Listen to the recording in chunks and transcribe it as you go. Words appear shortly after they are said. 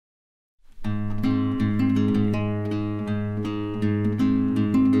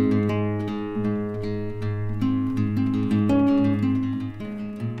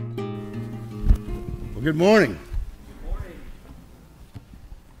Good morning. Good morning.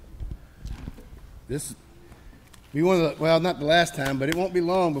 This will be one of the, well, not the last time, but it won't be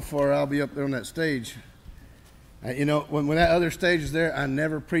long before I'll be up there on that stage. You know, when that other stage is there, I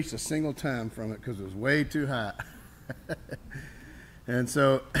never preached a single time from it because it was way too high. And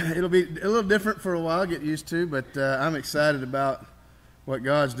so it'll be a little different for a while, get used to, but I'm excited about what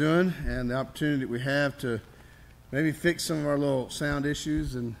God's doing and the opportunity that we have to maybe fix some of our little sound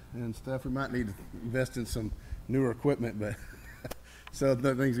issues and stuff. We might need to invest in some newer equipment, but so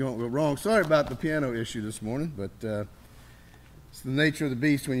things don't go wrong. Sorry about the piano issue this morning, but it's the nature of the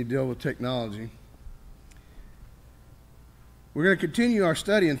beast when you deal with technology. We're going to continue our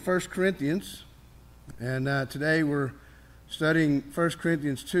study in 1 Corinthians, and today we're studying 1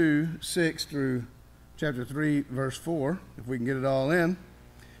 Corinthians 2:6 through chapter 3, verse 4, if we can get it all in.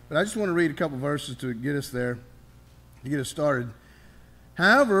 But I just want to read a couple verses to get us there, to get us started.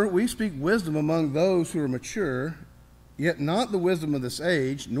 However, we speak wisdom among those who are mature, yet not the wisdom of this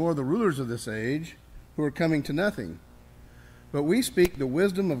age, nor the rulers of this age, who are coming to nothing. But we speak the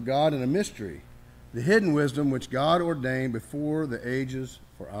wisdom of God in a mystery, the hidden wisdom which God ordained before the ages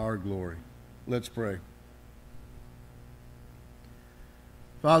for our glory. Let's pray.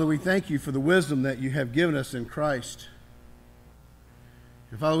 Father, we thank you for the wisdom that you have given us in Christ.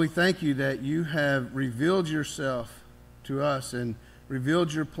 And Father, we thank you that you have revealed yourself to us and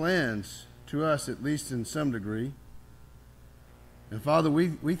revealed your plans to us, at least in some degree. And Father,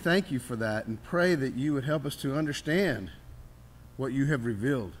 we thank you for that and pray that you would help us to understand what you have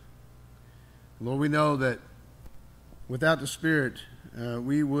revealed. Lord, we know that without the Spirit,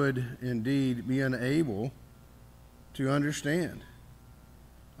 we would indeed be unable to understand,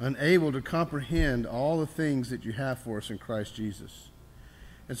 unable to comprehend all the things that you have for us in Christ Jesus.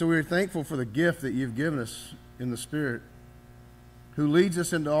 And so we are thankful for the gift that you've given us in the Spirit, who leads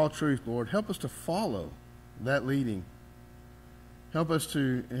us into all truth, Lord. Help us to follow that leading. Help us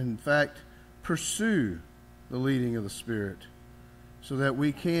to, in fact, pursue the leading of the Spirit so that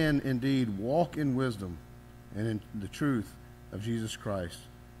we can indeed walk in wisdom and in the truth of Jesus Christ.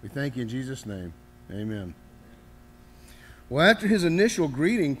 We thank you in Jesus' name. Amen. Well, after his initial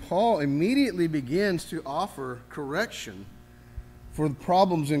greeting, Paul immediately begins to offer correction for the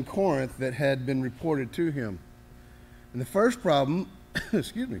problems in Corinth that had been reported to him. And the first problem,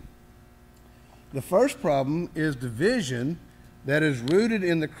 the first problem is division that is rooted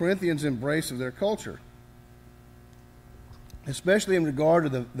in the Corinthians' embrace of their culture, especially in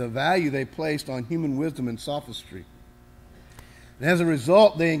regard to the value they placed on human wisdom and sophistry. And as a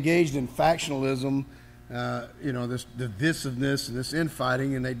result, they engaged in factionalism, this divisiveness and this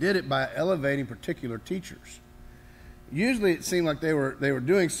infighting, and they did it by elevating particular teachers. Usually it seemed like they were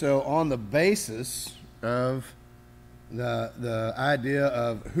doing so on the basis of the idea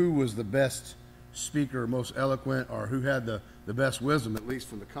of who was the best speaker, most eloquent, or who had the best wisdom, at least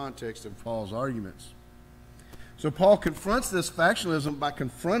from the context of Paul's arguments. So Paul confronts this factionalism by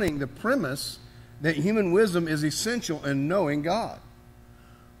confronting the premise that human wisdom is essential in knowing God.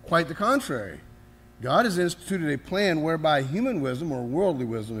 Quite the contrary. God has instituted a plan whereby human wisdom, or worldly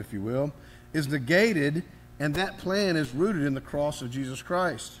wisdom, if you will, is negated, and that plan is rooted in the cross of Jesus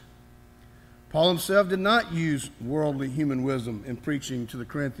Christ. Paul himself did not use worldly human wisdom in preaching to the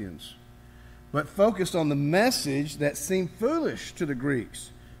Corinthians, but focused on the message that seemed foolish to the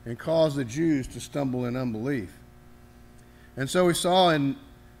Greeks and caused the Jews to stumble in unbelief. And so we saw in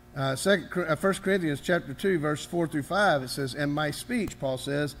 1 Corinthians chapter 2, verse 4 through 5, it says, "And my speech," Paul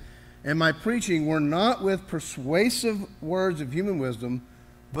says, "and my preaching were not with persuasive words of human wisdom,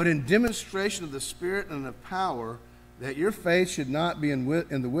 but in demonstration of the Spirit and of power, that your faith should not be in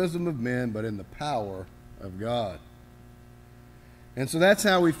the wisdom of men, but in the power of God." And so that's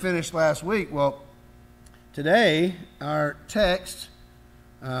how we finished last week. Well, today our text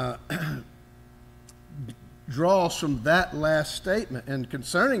draws from that last statement. And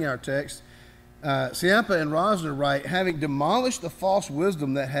concerning our text, Ciampa and Rosner write, having demolished the false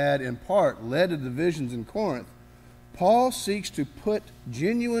wisdom that had in part led to divisions in Corinth, Paul seeks to put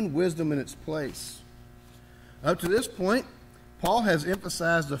genuine wisdom in its place. Up to this point, Paul has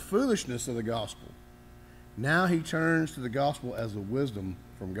emphasized the foolishness of the gospel. Now he turns to the gospel as a wisdom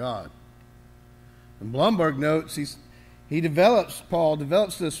from God. And Blomberg notes Paul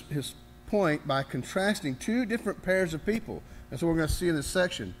develops his point by contrasting two different pairs of people. That's what we're going to see in this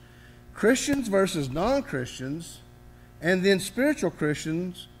section. Christians versus non-Christians, and then spiritual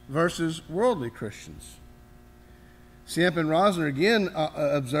Christians versus worldly Christians. Ciampa and Rosner again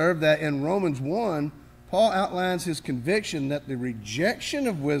observe that in Romans 1, Paul outlines his conviction that the rejection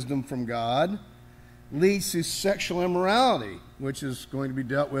of wisdom from God leads to sexual immorality, which is going to be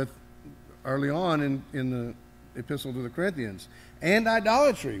dealt with early on in the epistle to the Corinthians, and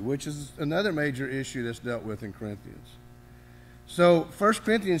idolatry, which is another major issue that's dealt with in Corinthians. So 1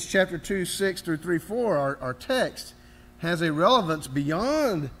 Corinthians chapter 2, 6 through 3, 4, our text, has a relevance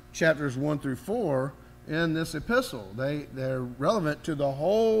beyond chapters 1 through 4 in this epistle. They're relevant to the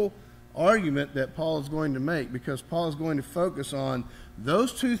whole argument that Paul is going to make, because Paul is going to focus on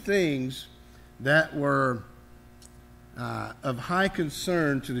those two things that were of high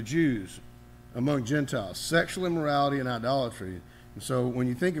concern to the Jews among Gentiles: sexual immorality and idolatry. And so when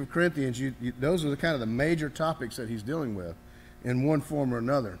you think of Corinthians, those are the kind of the major topics that he's dealing with in one form or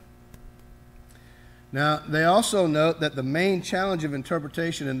another. Now, they also note that the main challenge of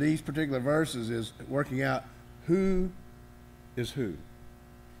interpretation in these particular verses is working out who is who.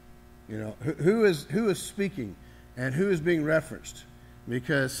 You know, who is speaking and who is being referenced,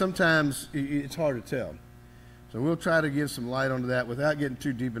 because sometimes it's hard to tell. So we'll try to give some light onto that without getting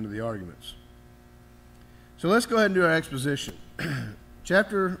too deep into the arguments. So let's go ahead and do our exposition. 1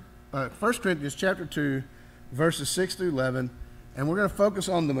 Corinthians chapter 2, verses 6 through 11, and we're going to focus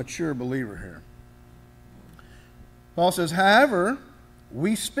on the mature believer here. Paul says, however,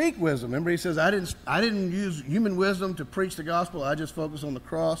 we speak wisdom. Remember, he says, I didn't use human wisdom to preach the gospel. I just focus on the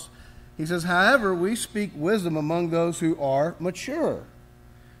cross. He says, however, we speak wisdom among those who are mature,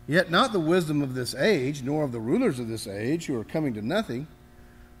 yet not the wisdom of this age, nor of the rulers of this age, who are coming to nothing.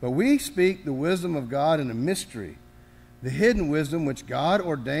 But we speak the wisdom of God in a mystery, the hidden wisdom which God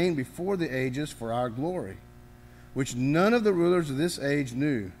ordained before the ages for our glory, which none of the rulers of this age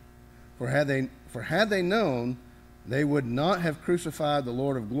knew. For had they known, they would not have crucified the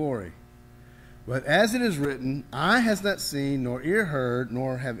Lord of glory. But as it is written, eye has not seen, nor ear heard,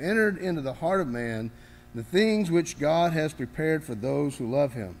 nor have entered into the heart of man the things which God has prepared for those who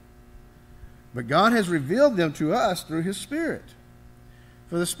love him. But God has revealed them to us through his Spirit.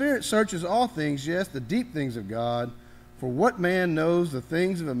 For the Spirit searches all things, yes, the deep things of God. For what man knows the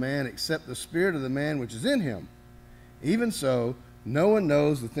things of a man except the spirit of the man which is in him? Even so, no one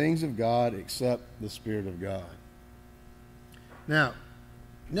knows the things of God except the Spirit of God. Now,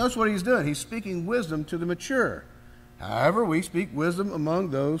 notice what he's doing. He's speaking wisdom to the mature. However, we speak wisdom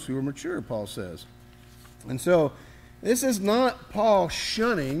among those who are mature, Paul says. And so, this is not Paul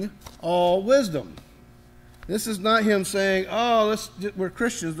shunning all wisdom. This is not him saying, we're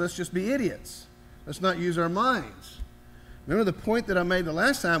Christians, let's just be idiots. Let's not use our minds. Remember, the point that I made the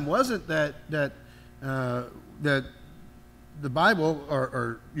last time wasn't that the Bible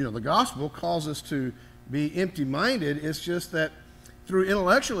or the gospel calls us to be empty-minded. It's just that through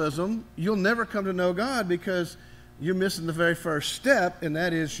intellectualism, you'll never come to know God, because you're missing the very first step, and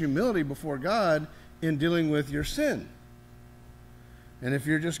that is humility before God in dealing with your sin. And if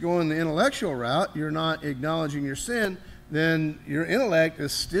you're just going the intellectual route, you're not acknowledging your sin, then your intellect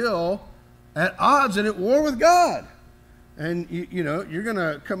is still at odds and at war with God. And you're going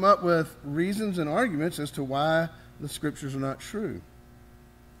to come up with reasons and arguments as to why the scriptures are not true.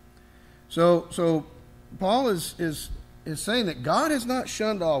 So Paul is saying that God has not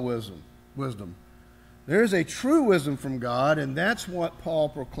shunned all wisdom. There is a true wisdom from God, and that's what Paul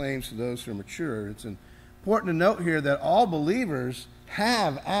proclaims to those who are mature. It's important to note here that all believers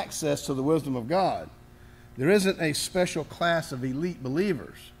have access to the wisdom of God. There isn't a special class of elite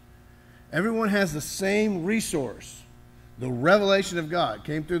believers. Everyone has the same resource. The revelation of God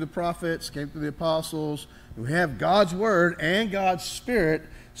came through the prophets, came through the apostles. We have God's word and God's Spirit,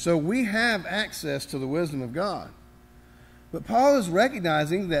 so we have access to the wisdom of God. But Paul is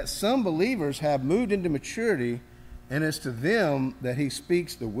recognizing that some believers have moved into maturity, and it's to them that he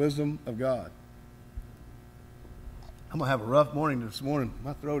speaks the wisdom of God. I'm going to have a rough morning this morning.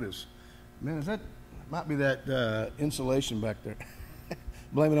 My throat is, might be that insulation back there.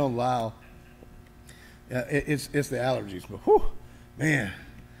 Blame it on Lyle. It's the allergies, but whew, man.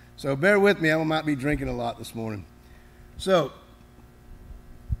 So bear with me. I might be drinking a lot this morning. So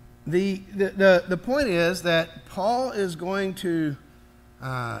the point is that Paul is going to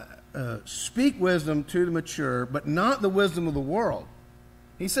speak wisdom to the mature, but not the wisdom of the world.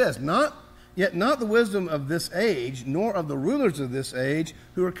 He says, Yet not the wisdom of this age, nor of the rulers of this age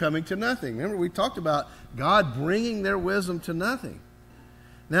who are coming to nothing. Remember, we talked about God bringing their wisdom to nothing.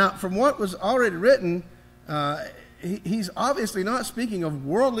 Now, from what was already written, he's obviously not speaking of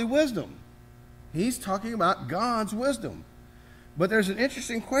worldly wisdom. He's talking about God's wisdom. But there's an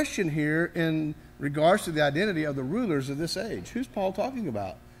interesting question here in regards to the identity of the rulers of this age. Who's Paul talking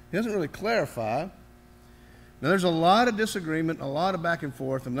about? He doesn't really clarify. Now, there's a lot of disagreement, a lot of back and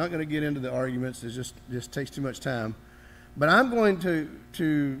forth. I'm not going to get into the arguments. It just takes too much time. But I'm going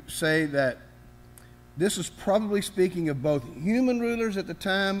to say that this is probably speaking of both human rulers at the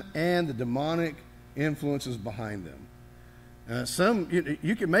time and the demonic influences behind them.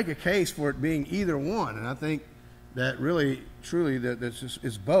 You can make a case for it being either one, and I think that really, truly,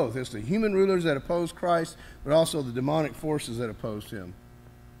 it's both. It's the human rulers that oppose Christ, but also the demonic forces that opposed him.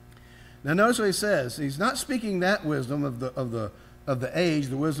 Now, notice what he says. He's not speaking that wisdom of the age,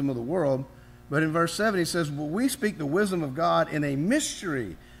 the wisdom of the world, but in verse 7 he says, well, we speak the wisdom of God in a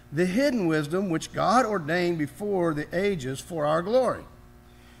mystery, the hidden wisdom which God ordained before the ages for our glory.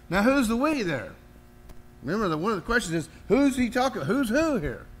 Now, who's the we there? Remember, one of the questions is, who's he talking? Who's who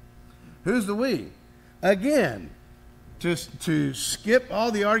here? Who's the we? Again, to skip all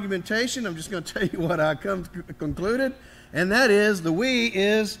the argumentation, I'm just going to tell you what I concluded, and that is the we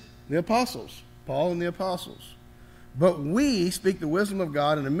is the apostles, Paul and the apostles. But we speak the wisdom of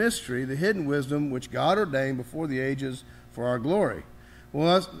God in a mystery, the hidden wisdom which God ordained before the ages for our glory.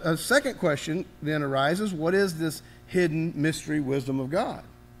 Well, a second question then arises, what is this hidden mystery wisdom of God?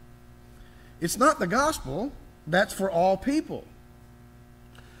 It's not the gospel. That's for all people.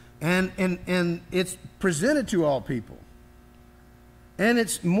 And it's presented to all people. And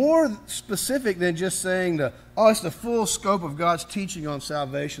it's more specific than just saying it's the full scope of God's teaching on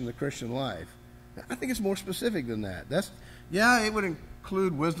salvation, the Christian life. I think it's more specific than that. It would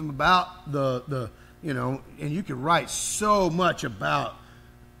include wisdom about and you could write so much about,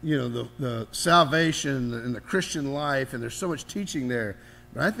 the salvation and the Christian life, and there's so much teaching there.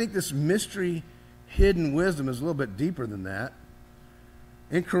 But I think this mystery, hidden wisdom is a little bit deeper than that.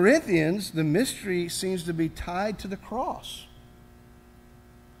 In Corinthians, the mystery seems to be tied to the cross.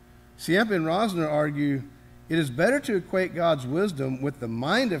 Siempe and Rosner argue, it is better to equate God's wisdom with the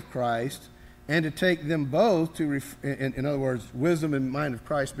mind of Christ and to take them both to, in other words, wisdom and mind of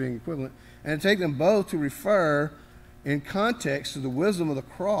Christ being equivalent, and to take them both to refer in context to the wisdom of the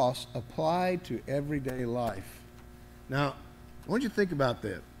cross applied to everyday life. Now, I want you to think about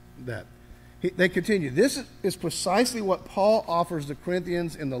that. They continue. This is precisely what Paul offers the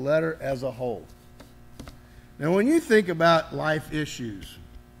Corinthians in the letter as a whole. Now, when you think about life issues,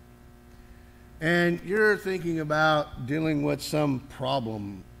 and you're thinking about dealing with some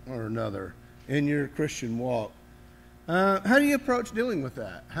problem or another in your Christian walk, how do you approach dealing with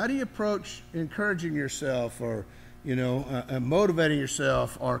that? How do you approach encouraging yourself or, motivating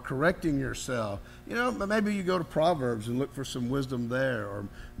yourself or correcting yourself? Maybe you go to Proverbs and look for some wisdom there, or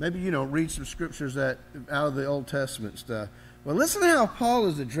maybe, read some scriptures out of the Old Testament stuff. Well, listen to how Paul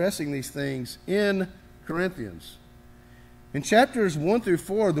is addressing these things in Corinthians. In chapters 1 through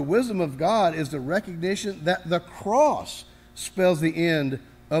 4, the wisdom of God is the recognition that the cross spells the end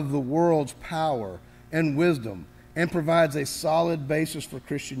of the world's power and wisdom and provides a solid basis for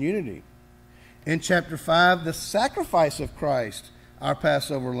Christian unity. In chapter 5, the sacrifice of Christ, our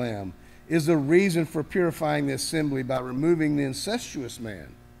Passover lamb, is the reason for purifying the assembly by removing the incestuous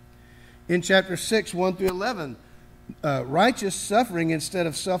man. In chapter 6, 1 through 11, righteous suffering instead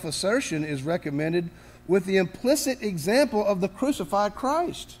of self-assertion is recommended with the implicit example of the crucified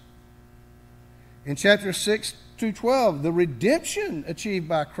Christ. In chapter 6 to 12, the redemption achieved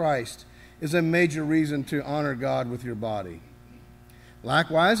by Christ is a major reason to honor God with your body.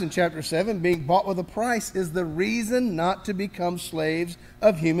 Likewise, in chapter 7, being bought with a price is the reason not to become slaves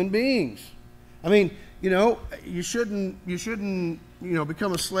of human beings. I mean, you shouldn't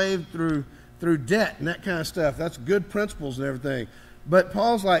become a slave through debt and that kind of stuff. That's good principles and everything. But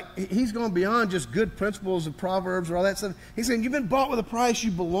Paul's he's going beyond just good principles of Proverbs or all that stuff. He's saying, you've been bought with a price.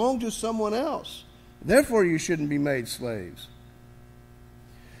 You belong to someone else. Therefore, you shouldn't be made slaves.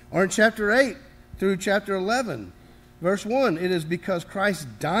 Or in chapter 8 through chapter 11, verse 1, it is because Christ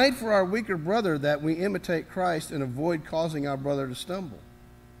died for our weaker brother that we imitate Christ and avoid causing our brother to stumble.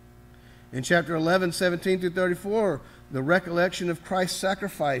 In chapter 11, 17 through 34, the recollection of Christ's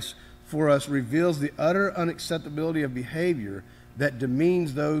sacrifice for us reveals the utter unacceptability of behavior that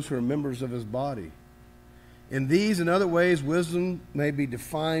demeans those who are members of his body. In these and other ways, wisdom may be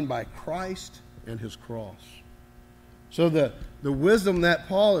defined by Christ and his cross. So the wisdom that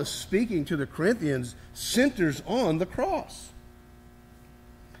Paul is speaking to the Corinthians centers on the cross.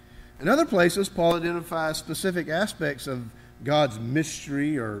 In other places, Paul identifies specific aspects of God's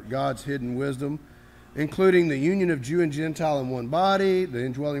mystery or God's hidden wisdom, including the union of Jew and Gentile in one body, the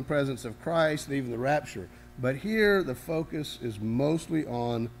indwelling presence of Christ, and even the rapture. But here, the focus is mostly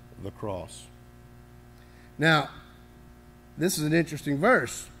on the cross. Now, this is an interesting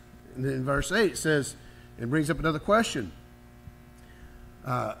verse. In verse 8, it says, it brings up another question.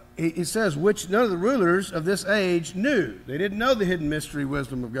 It says, which none of the rulers of this age knew. They didn't know the hidden mystery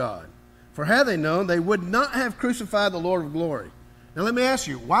wisdom of God. For had they known, they would not have crucified the Lord of glory. Now let me ask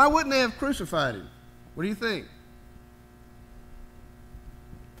you, why wouldn't they have crucified him? What do you think?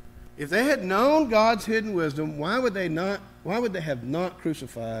 If they had known God's hidden wisdom, why would they have not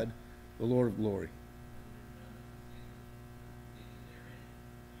crucified the Lord of glory?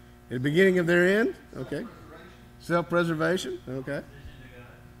 At the beginning of their end? Okay. Self-preservation? Okay.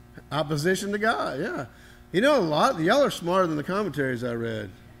 Opposition to God, yeah. You know, y'all are smarter than the commentaries I read.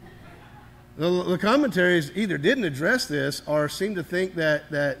 The commentaries either didn't address this or seemed to think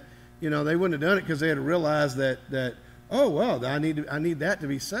that they wouldn't have done it because they had realized that oh, well, I need that to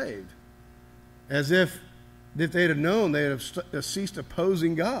be saved. As if they'd have known, they'd have ceased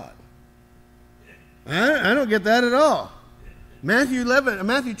opposing God. I don't get that at all. Matthew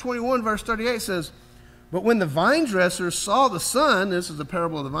 21, verse 38 says, but when the vine dressers saw the Son, this is the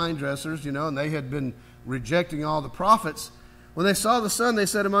parable of the vine dressers, and they had been rejecting all the prophets. When they saw the Son, they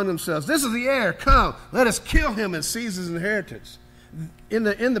said among themselves, this is the heir, come, let us kill him and seize his inheritance. In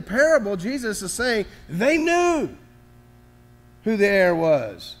the parable, Jesus is saying they knew who the heir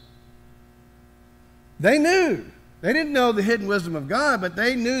was. They knew. They didn't know the hidden wisdom of God, but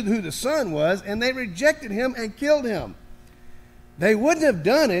they knew who the Son was, and they rejected him and killed him. They wouldn't have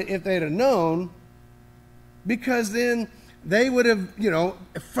done it if they'd have known, because then they would have,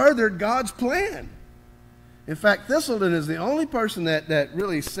 furthered God's plan. In fact, Thistleton is the only person that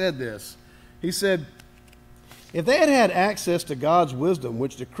really said this. He said, if they had had access to God's wisdom,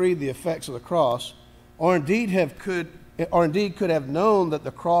 which decreed the effects of the cross, or indeed could have known that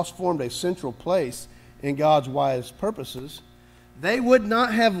the cross formed a central place in God's wise purposes, they would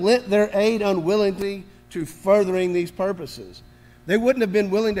not have lent their aid unwillingly to furthering these purposes. They wouldn't have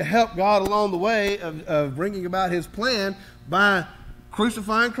been willing to help God along the way of bringing about his plan by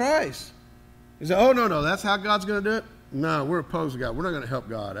crucifying Christ. He said, oh, no, that's how God's going to do it? No, we're opposed to God. We're not going to help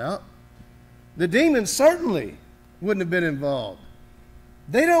God out. The demons certainly wouldn't have been involved.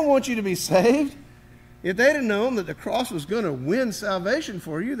 They don't want you to be saved. If they'd have known that the cross was going to win salvation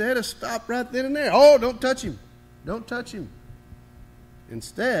for you, they'd have stopped right then and there. Oh, don't touch him. Don't touch him.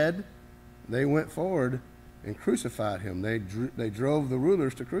 Instead, they went forward and crucified him. They drove the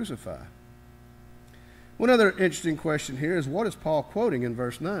rulers to crucify. One other interesting question here is, what is Paul quoting in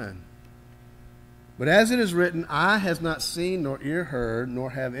verse 9? But as it is written, eye has not seen, nor ear heard,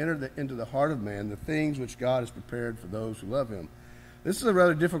 nor have entered into the heart of man the things which God has prepared for those who love him. This is a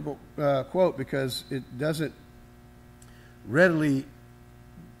rather difficult quote because it's not readily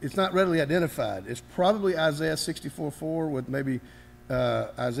identified. It's probably Isaiah 64:4 with maybe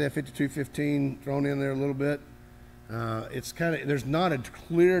Isaiah 52:15 thrown in there a little bit. There's not a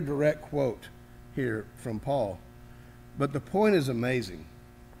clear, direct quote here from Paul. But the point is amazing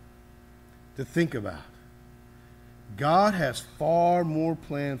to think about. God has far more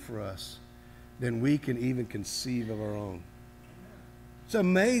planned for us than we can even conceive of our own. It's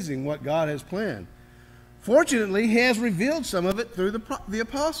amazing what God has planned. Fortunately, he has revealed some of it through the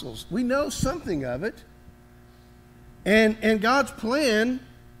apostles. We know something of it. And God's plan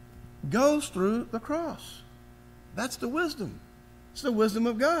goes through the cross. That's the wisdom. It's the wisdom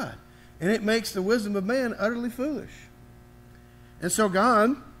of God. And it makes the wisdom of man utterly foolish. And so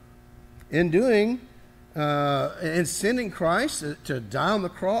God, in sending Christ to die on the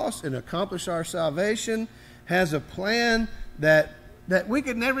cross and accomplish our salvation, has a plan that we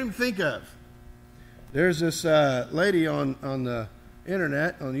could never even think of. There's this lady on the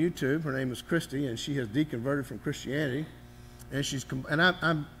internet, on YouTube. Her name is Christy, and she has deconverted from Christianity. And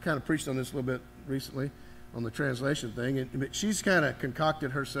I'm kind of preached on this a little bit recently on the translation thing. But she's kind of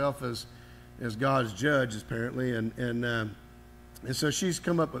concocted herself as God's judge, apparently, and so she's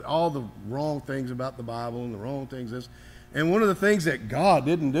come up with all the wrong things about the Bible and the wrong things. And one of the things that God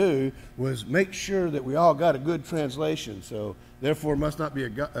didn't do was make sure that we all got a good translation. So therefore, it must not be a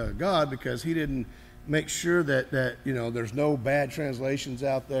God, because he didn't make sure that there's no bad translations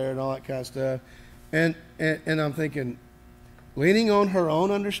out there and all that kind of stuff. And I'm thinking, leaning on her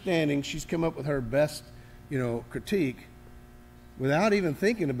own understanding, she's come up with her best critique without even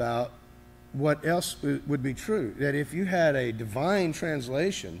thinking about what else would be true. That if you had a divine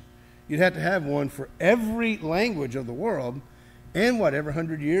translation, you'd have to have one for every language of the world, and every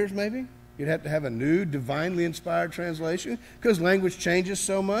 100 years maybe? You'd have to have a new divinely inspired translation, because language changes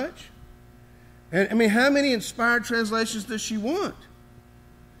so much. And I mean, how many inspired translations does she want?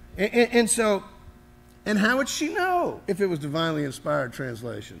 And how would she know if it was divinely inspired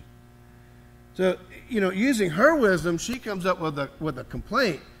translation? So, using her wisdom, she comes up with a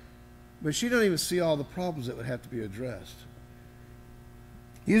complaint, but she don't even see all the problems that would have to be addressed.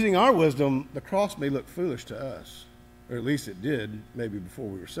 Using our wisdom, the cross may look foolish to us, or at least it did maybe before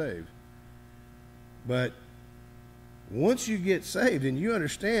we were saved. But once you get saved and you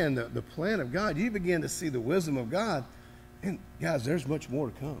understand the plan of God, you begin to see the wisdom of God. And guys, there's much more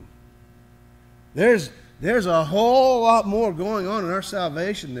to come. There's a whole lot more going on in our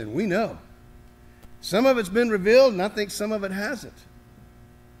salvation than we know. Some of it's been revealed, and I think some of it hasn't.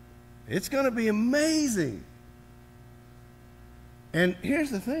 It's going to be amazing. And here's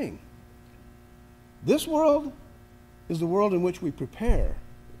the thing. This world is the world in which we prepare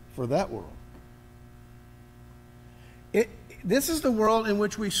for that world. This is the world in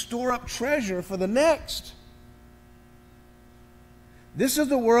which we store up treasure for the next. This is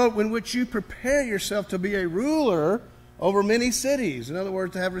the world in which you prepare yourself to be a ruler over many cities. In other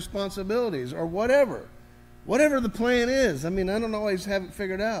words, to have responsibilities or whatever. Whatever the plan is. I mean, I don't always have it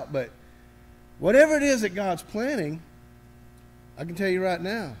figured out, but whatever it is that God's planning, I can tell you right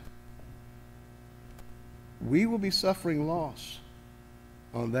now, we will be suffering loss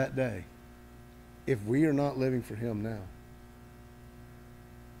on that day if we are not living for Him now.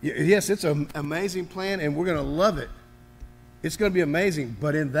 Yes, it's an amazing plan, and we're going to love it. It's going to be amazing,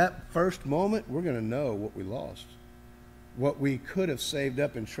 but in that first moment, we're going to know what we lost, what we could have saved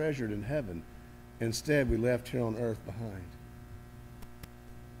up and treasured in heaven. Instead, we left here on earth behind.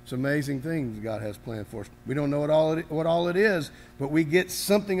 It's amazing things God has planned for us. We don't know what all it is, but we get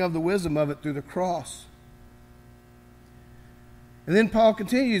something of the wisdom of it through the cross. And then Paul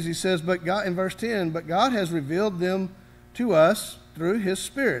continues. He says, "But God," in verse 10, "but God has revealed them to us through His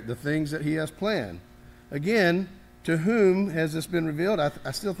Spirit, the things that He has planned." Again, to whom has this been revealed?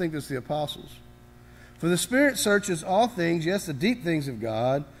 I still think it's the apostles. "For the Spirit searches all things, yes, the deep things of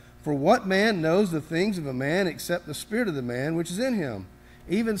God. For what man knows the things of a man except the Spirit of the man which is in him?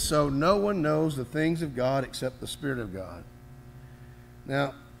 Even so, no one knows the things of God except the Spirit of God."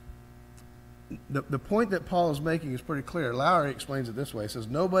 Now, the point that Paul is making is pretty clear. Lowry explains it this way. He says,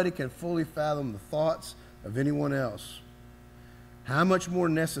 nobody can fully fathom the thoughts of anyone else. How much more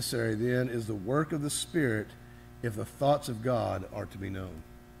necessary, then, is the work of the Spirit if the thoughts of God are to be known?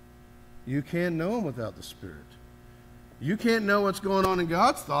 You can't know them without the Spirit. You can't know what's going on in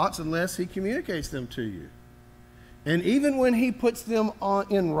God's thoughts unless He communicates them to you. And even when He puts them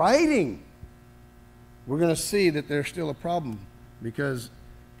in writing, we're going to see that there's still a problem because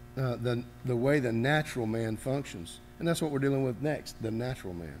the way the natural man functions. And that's what we're dealing with next, the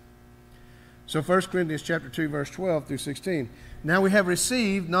natural man. So 1 Corinthians chapter 2, verse 12 through 16. "Now we have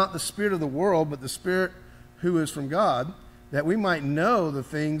received not the spirit of the world, but the Spirit who is from God, that we might know the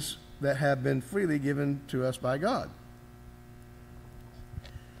things that have been freely given to us by God.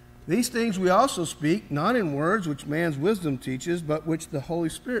 These things we also speak, not in words which man's wisdom teaches, but which the Holy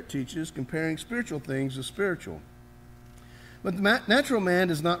Spirit teaches, comparing spiritual things with spiritual. But the natural man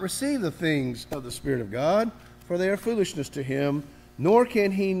does not receive the things of the Spirit of God, for they are foolishness to him, nor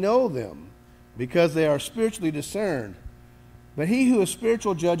can he know them, because they are spiritually discerned. But he who is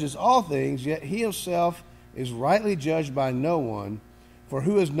spiritual judges all things, yet he himself is rightly judged by no one. For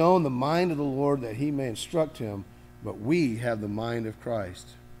who has known the mind of the Lord that he may instruct him? But we have the mind of Christ.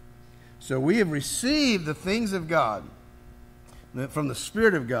 So we have received the things of God, from the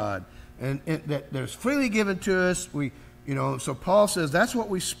Spirit of God, and that there's freely given to us. So Paul says that's what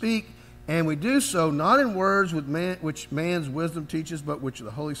we speak, and we do so not in words which man's wisdom teaches, but which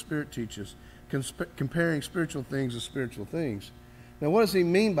the Holy Spirit teaches, comparing spiritual things with spiritual things. Now, what does he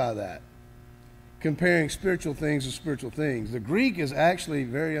mean by that? Comparing spiritual things with spiritual things. The Greek is actually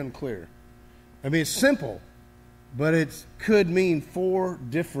very unclear. I mean, it's simple, but it could mean four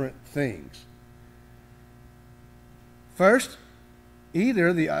different things. First,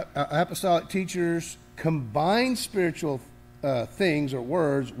 either the apostolic teachers combine spiritual things or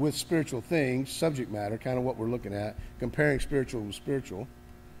words with spiritual things, subject matter, kind of what we're looking at, comparing spiritual with spiritual.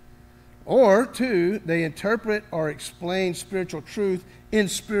 Or two, they interpret or explain spiritual truth in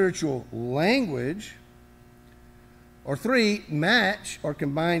spiritual language. Or three, match or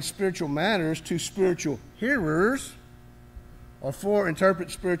combine spiritual matters to spiritual hearers. Or four, interpret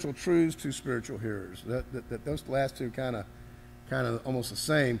spiritual truths to spiritual hearers. Those last two kind of almost the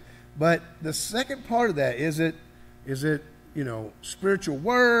same. But the second part of that, is it spiritual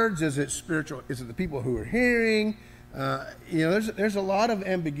words? Is it spiritual? Is it the people who are hearing? There's a lot of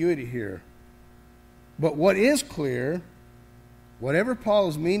ambiguity here. But what is clear, whatever Paul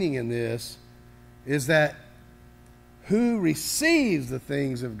is meaning in this, is that who receives the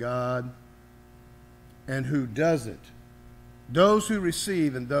things of God and who doesn't. Those who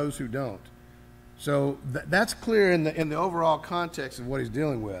receive and those who don't. So that's clear in the overall context of what he's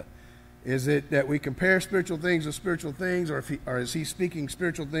dealing with. Is it that we compare spiritual things with spiritual things, or is he speaking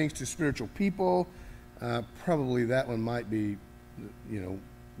spiritual things to spiritual people? Probably that one might be,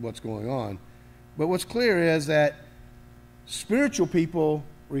 what's going on. But what's clear is that spiritual people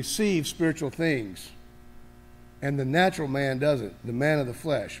receive spiritual things, and the natural man doesn't, the man of the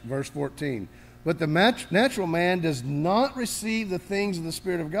flesh. Verse 14. But the natural man does not receive the things of the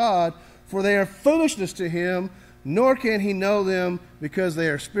Spirit of God, for they are foolishness to him, nor can he know them because they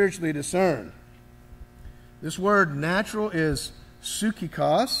are spiritually discerned. This word natural is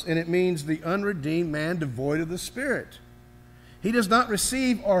psychikos, and it means the unredeemed man devoid of the Spirit. He does not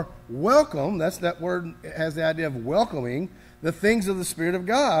receive or welcome, that word has the idea of welcoming, the things of the Spirit of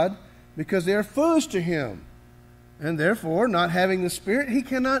God, because they are foolish to him. And therefore, not having the Spirit, he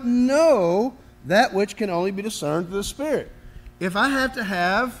cannot know that which can only be discerned through the Spirit. If I have to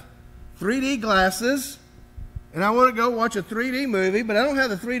have 3D glasses, and I want to go watch a 3D movie, but I don't have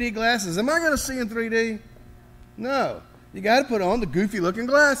the 3D glasses, am I going to see in 3D? No. You got to put on the goofy-looking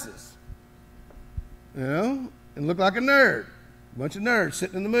glasses, and look like a nerd. A bunch of nerds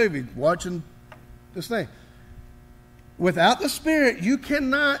sitting in the movie watching this thing. Without the Spirit, you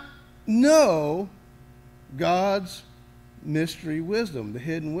cannot know God's mystery wisdom, the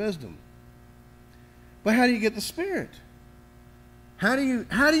hidden wisdom. But how do you get the Spirit? How do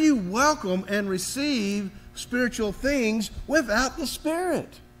you welcome and receive spiritual things without the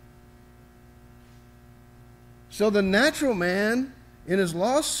Spirit? So the natural man in his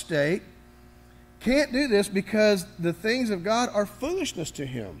lost state can't do this because the things of God are foolishness to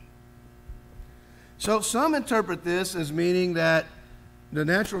him. So some interpret this as meaning that the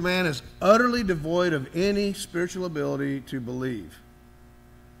natural man is utterly devoid of any spiritual ability to believe.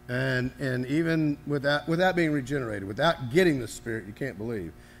 And even without being regenerated, without getting the Spirit, you can't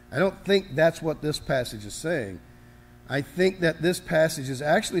believe. I don't think that's what this passage is saying. I think that this passage is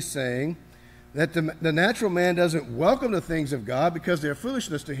actually saying that the natural man doesn't welcome the things of God because they're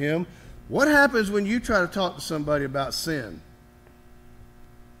foolishness to him. What happens when you try to talk to somebody about sin?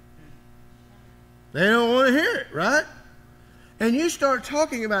 They don't want to hear it, right? And you start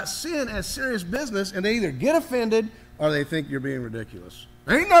talking about sin as serious business, and they either get offended or they think you're being ridiculous.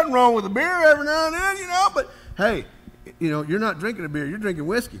 There ain't nothing wrong with a beer every now and then, but hey, you're not drinking a beer, you're drinking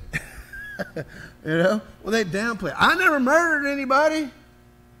whiskey. Well, they downplay. I never murdered anybody.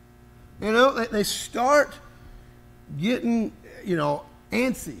 They start getting,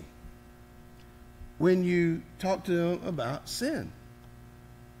 antsy when you talk to them about sin.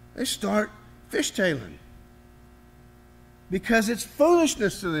 They start fishtailing because it's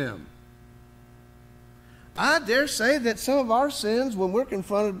foolishness to them. I dare say that some of our sins, when we're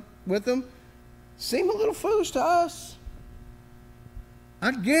confronted with them, seem a little foolish to us.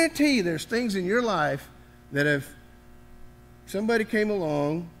 I guarantee you there's things in your life that if somebody came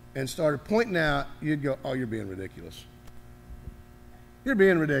along and started pointing out, you'd go, oh, you're being ridiculous. You're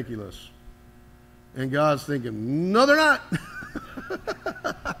being ridiculous. And God's thinking, no, they're not.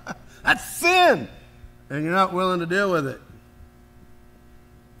 That's sin. And you're not willing to deal with it.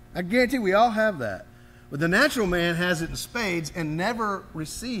 I guarantee we all have that. But the natural man has it in spades and never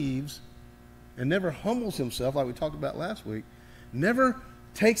receives and never humbles himself, like we talked about last week, never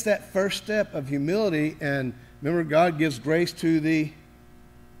takes that first step of humility. And remember, God gives grace to the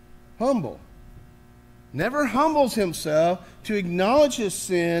humble. Never humbles himself to acknowledge his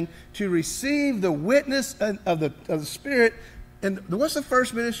sin, to receive the witness of the Spirit. And what's the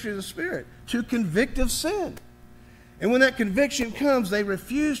first ministry of the Spirit? To convict of sin. And when that conviction comes, they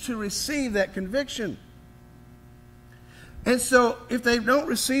refuse to receive that conviction. And so if they don't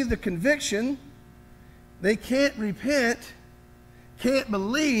receive the conviction, they can't repent, can't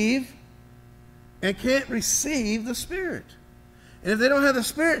believe, and can't receive the Spirit. And if they don't have the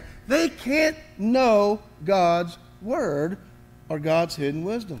Spirit, they can't know God's Word or God's hidden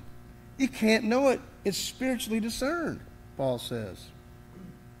wisdom. You can't know it. It's spiritually discerned, Paul says.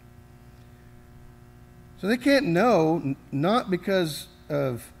 So they can't know, not because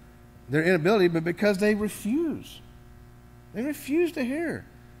of their inability, but because they refuse. They refuse to hear.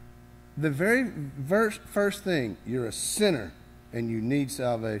 The very first thing, you're a sinner and you need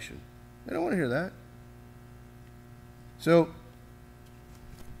salvation. They don't want to hear that. So,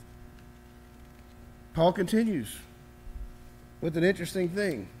 Paul continues with an interesting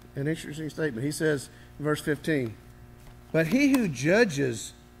thing, an interesting statement. He says in verse 15, but he who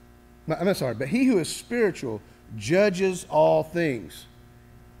is spiritual judges all things,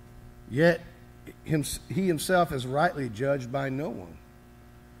 yet he himself is rightly judged by no one.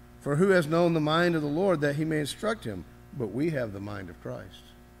 For who has known the mind of the Lord that he may instruct him? But we have the mind of Christ.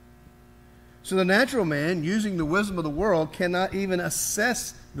 So the natural man, using the wisdom of the world, cannot even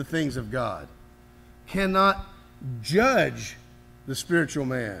assess the things of God, cannot judge the spiritual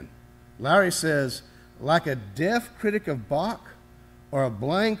man. Larry says, like a deaf critic of Bach or a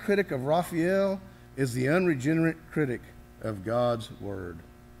blind critic of Raphael is the unregenerate critic of God's Word.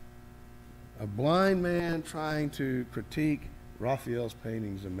 A blind man trying to critique Raphael's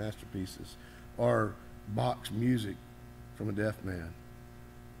paintings and masterpieces, or Bach's music from a deaf man.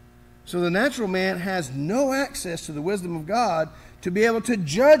 So the natural man has no access to the wisdom of God to be able to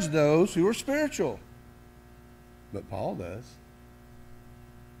judge those who are spiritual. But Paul does.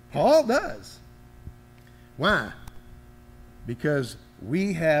 Paul does. Why? Because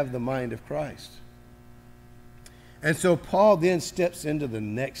we have the mind of Christ. And so Paul then steps into the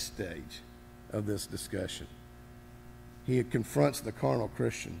next stage of this discussion. He confronts the carnal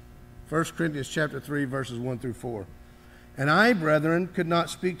Christian. 1 Corinthians chapter 3, verses 1 through 4. And I, brethren, could not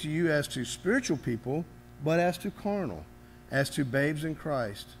speak to you as to spiritual people, but as to carnal, as to babes in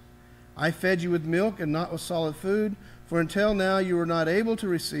Christ. I fed you with milk and not with solid food, for until now you were not able to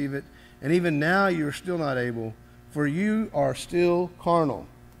receive it, and even now you are still not able, for you are still carnal.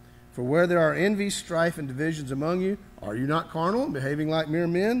 For where there are envy, strife, and divisions among you, are you not carnal, behaving like mere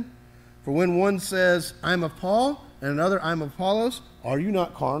men? For when one says, I am of Paul, and another, I am of Apollos, are you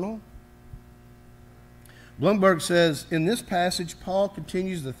not carnal? Blumberg says, in this passage, Paul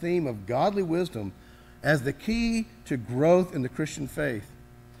continues the theme of godly wisdom as the key to growth in the Christian faith,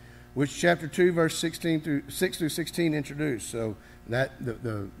 which chapter 2, verse 6 through 16 introduced. So that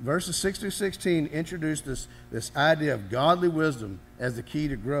the verses 6 through 16 introduced this idea of godly wisdom as the key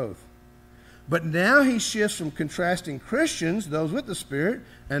to growth. But now he shifts from contrasting Christians, those with the Spirit,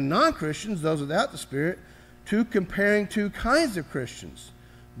 and non-Christians, those without the Spirit, to comparing two kinds of Christians,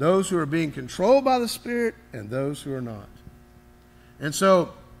 those who are being controlled by the Spirit and those who are not. And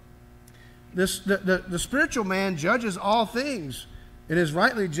so the spiritual man judges all things and is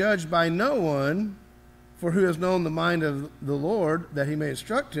rightly judged by no one, for who has known the mind of the Lord that he may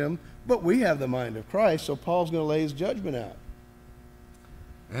instruct him, but we have the mind of Christ, so Paul's going to lay his judgment out.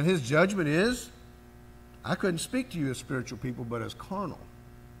 And his judgment is, I couldn't speak to you as spiritual people, but as carnal.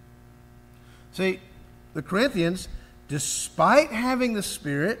 See, the Corinthians, despite having the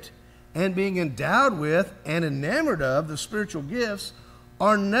Spirit and being endowed with and enamored of the spiritual gifts,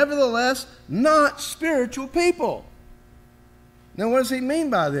 are nevertheless not spiritual people. Now, what does he mean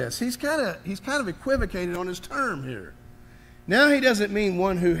by this? He's kind of equivocated on his term here. Now, he doesn't mean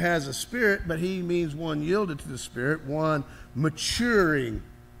one who has a spirit, but he means one yielded to the Spirit, one maturing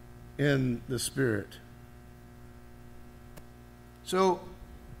in the Spirit. So,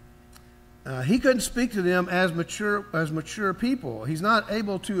 he couldn't speak to them as mature people. He's not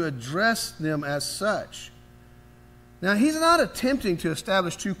able to address them as such. Now, he's not attempting to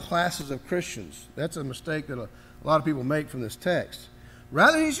establish two classes of Christians. That's a mistake that a lot of people make from this text.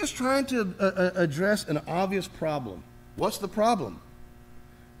 Rather, he's just trying to address an obvious problem. What's the problem?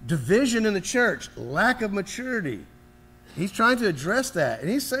 Division in the church, lack of maturity. He's trying to address that. And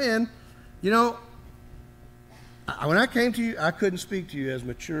he's saying, you know, when I came to you, I couldn't speak to you as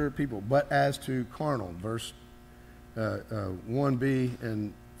mature people, but as to carnal, verse 1b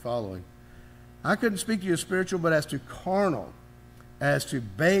and following. I couldn't speak to you as spiritual, but as to carnal, as to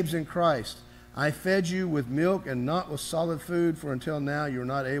babes in Christ. I fed you with milk and not with solid food, for until now you're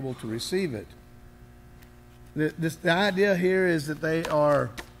not able to receive it. The idea here is that they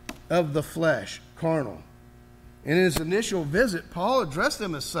are of the flesh, carnal. And in his initial visit, Paul addressed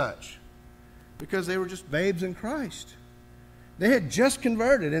them as such because they were just babes in Christ. They had just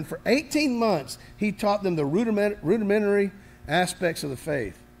converted, and for 18 months, he taught them the rudimentary aspects of the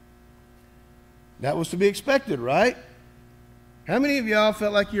faith. That was to be expected, right? How many of y'all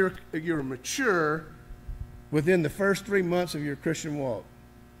felt like you're mature within the first 3 months of your Christian walk?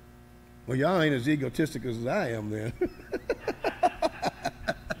 Well, y'all ain't as egotistic as I am then.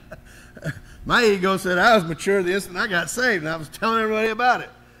 My ego said I was mature the instant I got saved, and I was telling everybody about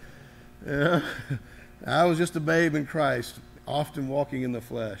it. I was just a babe in Christ, often walking in the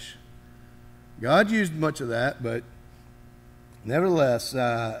flesh. God used much of that, but nevertheless,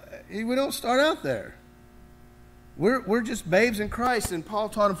 we don't start out there. We're just babes in Christ, and Paul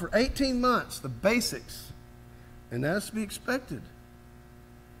taught them for 18 months, the basics. And that's to be expected.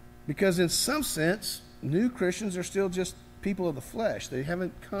 Because in some sense, new Christians are still just people of the flesh. They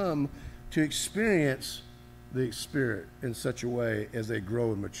haven't come to experience the Spirit in such a way as they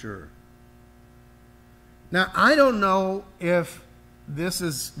grow and mature. Now, I don't know if this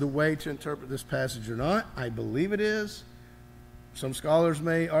is the way to interpret this passage or not. I believe it is. Some scholars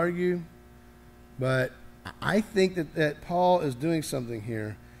may argue, but I think that Paul is doing something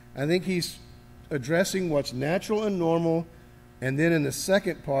here. I think he's addressing what's natural and normal, and then in the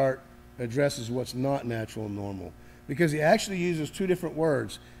second part addresses what's not natural and normal. Because he actually uses two different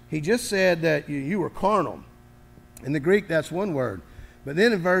words. He just said that you were carnal. In the Greek, that's one word. But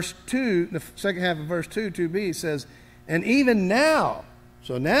then in verse 2, the second half of verse 2, 2b, he says, And even now,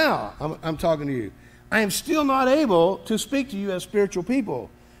 so now I'm talking to you, I am still not able to speak to you as spiritual people,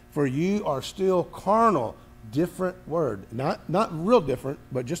 for you are still carnal. Different word. Not real different,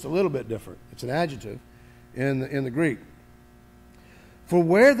 but just a little bit different. It's an adjective in the Greek. For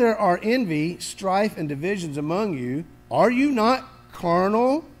where there are envy, strife, and divisions among you, are you not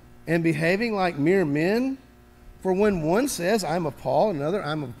carnal and behaving like mere men? For when one says, I'm of Paul, and another,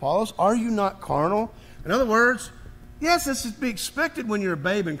 I'm of Apollos, are you not carnal? In other words, yes, this is to be expected when you're a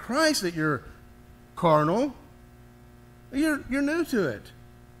babe in Christ that you're carnal. You're new to it.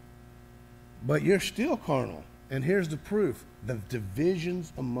 But you're still carnal. And here's the proof. The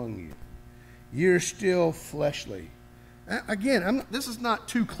divisions among you. You're still fleshly. Again, this is not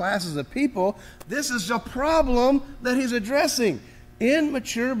two classes of people. This is a problem that he's addressing.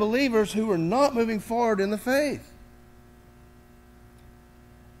 Immature believers who are not moving forward in the faith.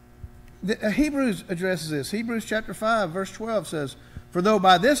 Hebrews addresses this. Hebrews chapter 5, verse 12 says, for though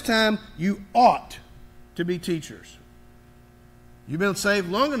by this time you ought to be teachers. You've been saved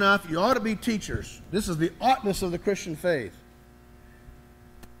long enough, you ought to be teachers. This is the oughtness of the Christian faith.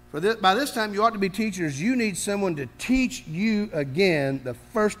 By this time you ought to be teachers. You need someone to teach you again the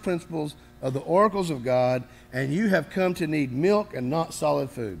first principles of the oracles of God, and you have come to need milk and not solid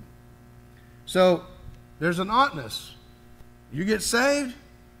food. So there's an oughtness. You get saved,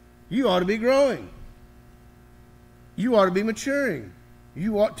 you ought to be growing. You ought to be maturing.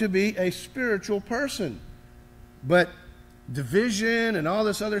 You ought to be a spiritual person. But division and all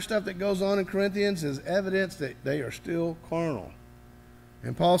this other stuff that goes on in Corinthians is evidence that they are still carnal.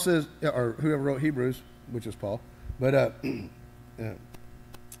 And Paul says, or whoever wrote Hebrews, which is Paul, but, okay,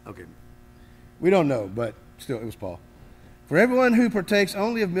 we don't know, but still it was Paul. For everyone who partakes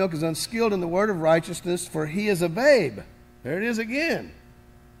only of milk is unskilled in the word of righteousness, for he is a babe. There it is again.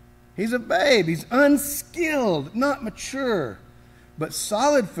 He's a babe. He's unskilled, not mature. But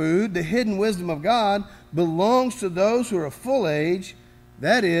solid food, the hidden wisdom of God, belongs to those who are of full age,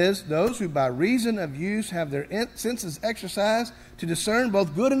 that is, those who by reason of use have their senses exercised to discern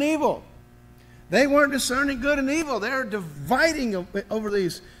both good and evil. They weren't discerning good and evil. They're dividing over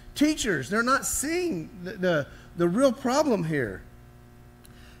these teachers. They're not seeing the real problem here.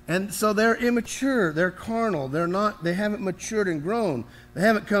 And so they're immature, they're carnal, they haven't matured and grown. They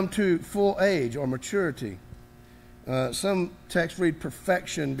haven't come to full age or maturity. Some texts read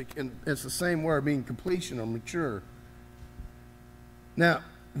perfection, and it's the same word, being completion or mature. Now,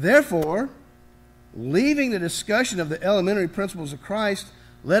 therefore, leaving the discussion of the elementary principles of Christ,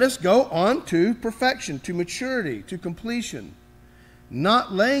 let us go on to perfection, to maturity, to completion,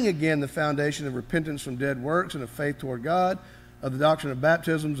 not laying again the foundation of repentance from dead works and of faith toward God, of the doctrine of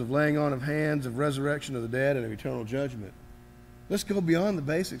baptisms, of laying on of hands, of resurrection of the dead, and of eternal judgment. Let's go beyond the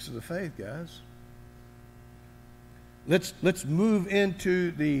basics of the faith, guys. Let's move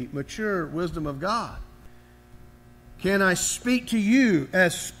into the mature wisdom of God. Can I speak to you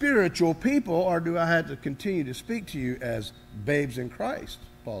as spiritual people, or do I have to continue to speak to you as babes in Christ,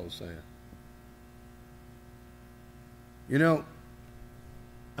 Paul is saying. You know,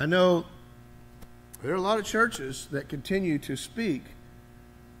 I know there are a lot of churches that continue to speak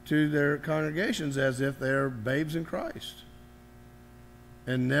to their congregations as if they're babes in Christ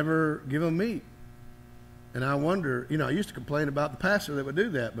and never give them meat. And I wonder, you know, I used to complain about the pastor that would do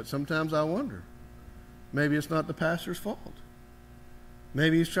that, but sometimes I wonder, maybe it's not the pastor's fault.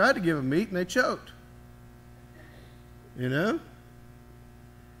 Maybe he's tried to give them meat and they choked. You know?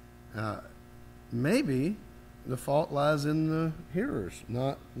 Maybe the fault lies in the hearers,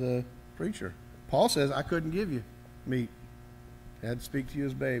 not the preacher. Paul says, I couldn't give you meat. I had to speak to you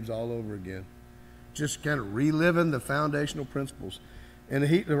as babes all over again. Just kind of reliving the foundational principles. And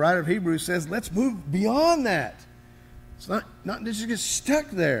the writer of Hebrews says, let's move beyond that. It's not just get stuck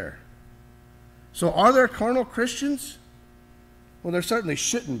there. So are there carnal Christians? Well, there certainly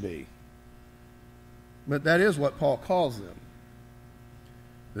shouldn't be. But that is what Paul calls them.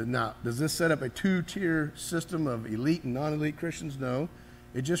 Now, does this set up a two-tier system of elite and non-elite Christians? No.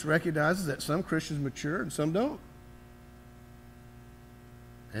 It just recognizes that some Christians mature and some don't.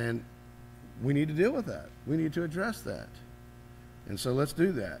 And we need to deal with that. We need to address that. And so let's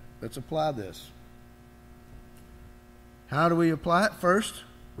do that. Let's apply this. How do we apply it? First,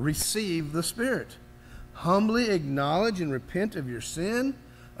 receive the Spirit. Humbly acknowledge and repent of your sin.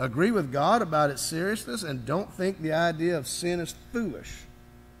 Agree with God about its seriousness, and don't think the idea of sin is foolish.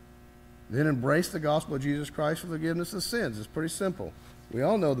 Then embrace the gospel of Jesus Christ for forgiveness of sins. It's pretty simple. We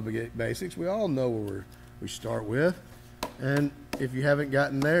all know the basics. We all know where we start with. And if you haven't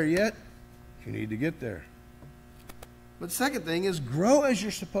gotten there yet, you need to get there. But the second thing is grow as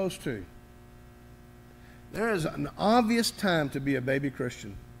you're supposed to. There is an obvious time to be a baby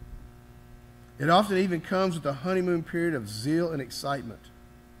Christian. It often even comes with a honeymoon period of zeal and excitement.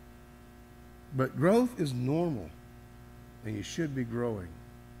 But growth is normal, and you should be growing.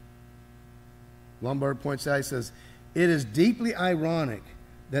 Lombard points out, he says, it is deeply ironic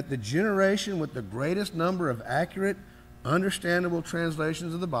that the generation with the greatest number of accurate, understandable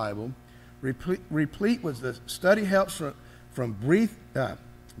translations of the Bible, replete with the study helps from brief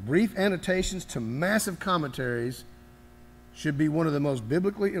annotations to massive commentaries, should be one of the most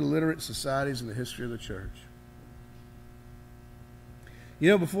biblically illiterate societies in the history of the church. You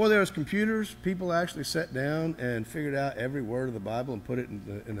know, before there was computers, people actually sat down and figured out every word of the Bible and put it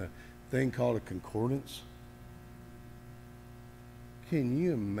in a thing called a concordance. Can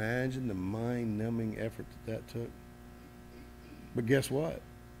you imagine the mind-numbing effort that took? But guess what?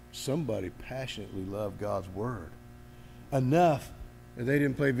 Somebody passionately loved God's Word enough that they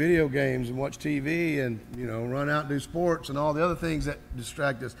didn't play video games and watch TV and, run out and do sports and all the other things that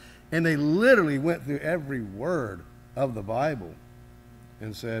distract us. And they literally went through every word of the Bible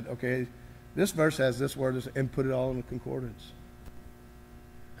and said, okay, this verse has this word, and put it all in a concordance.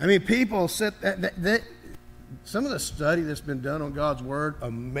 I mean, people sit, some of the study that's been done on God's Word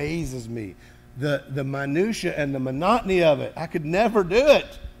amazes me. The minutia and the monotony of it. I could never do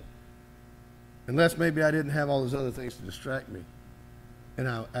it unless maybe I didn't have all those other things to distract me. And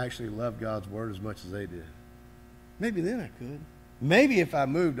I actually loved God's Word as much as they did. Maybe then I could. Maybe if I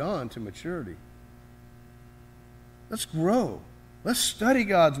moved on to maturity. Let's grow. Let's study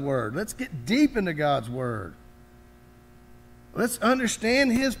God's Word. Let's get deep into God's Word. Let's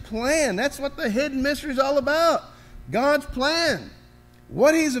understand His plan. That's what the hidden mystery is all about. God's plan.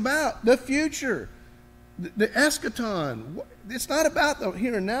 What He's about. The future. The eschaton. It's not about the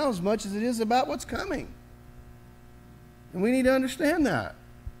here and now as much as it is about what's coming. And we need to understand that.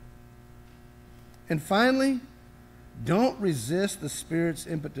 And finally, don't resist the Spirit's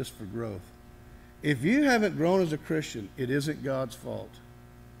impetus for growth. If you haven't grown as a Christian, it isn't God's fault.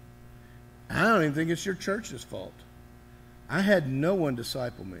 I don't even think it's your church's fault. I had no one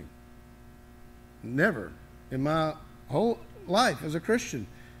disciple me. Never. In my whole life as a Christian,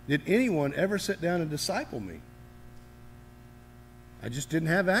 did anyone ever sit down and disciple me. I just didn't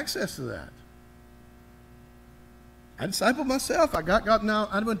have access to that. I discipled myself.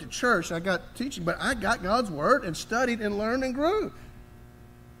 I went to church, I got teaching, but I got God's Word and studied and learned and grew.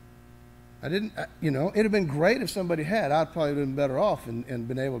 It'd have been great if somebody had. I'd probably been better off and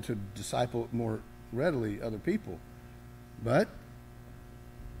been able to disciple more readily other people. But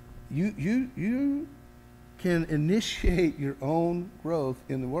you can initiate your own growth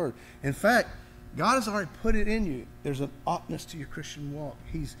in the Word. In fact, God has already put it in you. There's an oughtness to your Christian walk.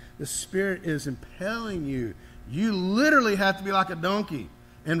 The Spirit is impelling you. You literally have to be like a donkey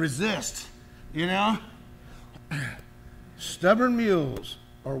and resist, Stubborn mules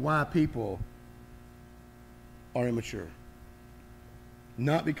are why people are immature.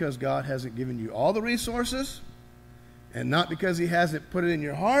 Not because God hasn't given you all the resources, and not because He hasn't put it in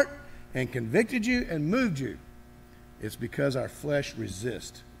your heart and convicted you and moved you. It's because our flesh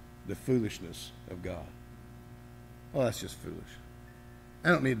resists the foolishness of God. Well, that's just foolish. I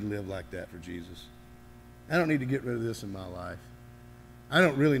don't need to live like that for Jesus. I don't need to get rid of this in my life. I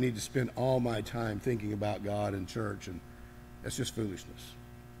don't really need to spend all my time thinking about God and church, and that's just foolishness.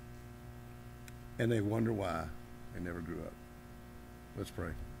 And they wonder why they never grew up. Let's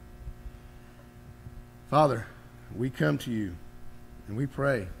pray. Father, we come to you and we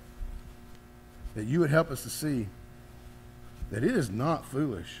pray that you would help us to see that it is not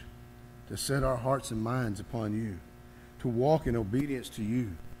foolish to set our hearts and minds upon you, to walk in obedience to you,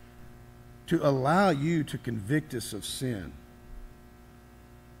 to allow you to convict us of sin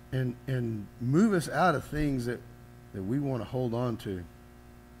and move us out of things that we want to hold on to.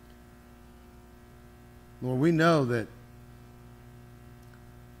 Lord, we know that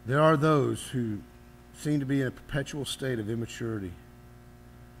there are those who seem to be in a perpetual state of immaturity.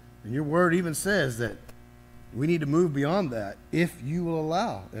 And your word even says that we need to move beyond that if you will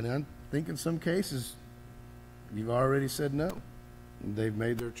allow. And I think in some cases you've already said no. And they've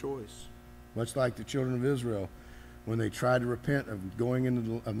made their choice. Much like the children of Israel when they tried to repent of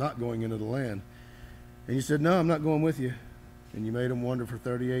not going into the land. And you said, no, I'm not going with you. And you made them wander for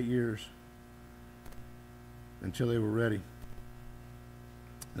 38 years until they were ready.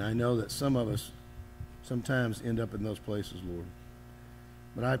 And I know that some of us sometimes end up in those places, Lord.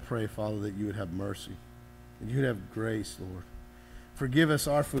 But I pray, Father, that you would have mercy, that you would have grace, Lord. Forgive us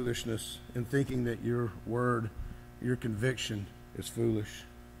our foolishness in thinking that your word, your conviction is foolish.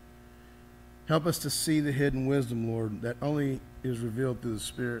 Help us to see the hidden wisdom, Lord, that only is revealed through the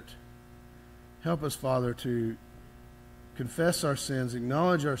Spirit. Help us, Father, to confess our sins,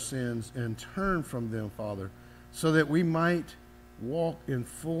 acknowledge our sins, and turn from them, Father, so that we might walk in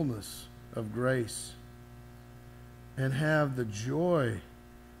fullness of grace and have the joy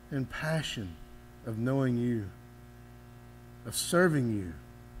and passion of knowing you, of serving you.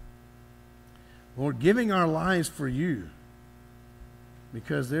 Lord, giving our lives for you,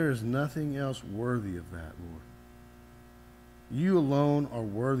 because there is nothing else worthy of that, Lord. You alone are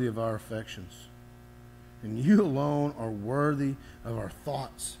worthy of our affections, and you alone are worthy of our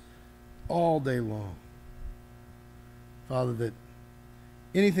thoughts all day long. Father, that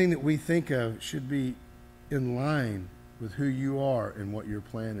anything that we think of should be in line with who you are and what your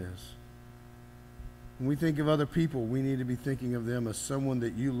plan is. When we think of other people, we need to be thinking of them as someone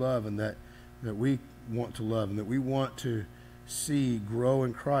that you love and that we want to love and that we want to see grow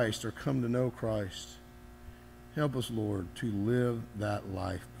in Christ or come to know Christ. Help us, Lord, to live that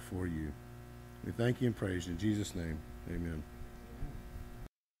life before you. We thank you and praise you. In Jesus' name, amen.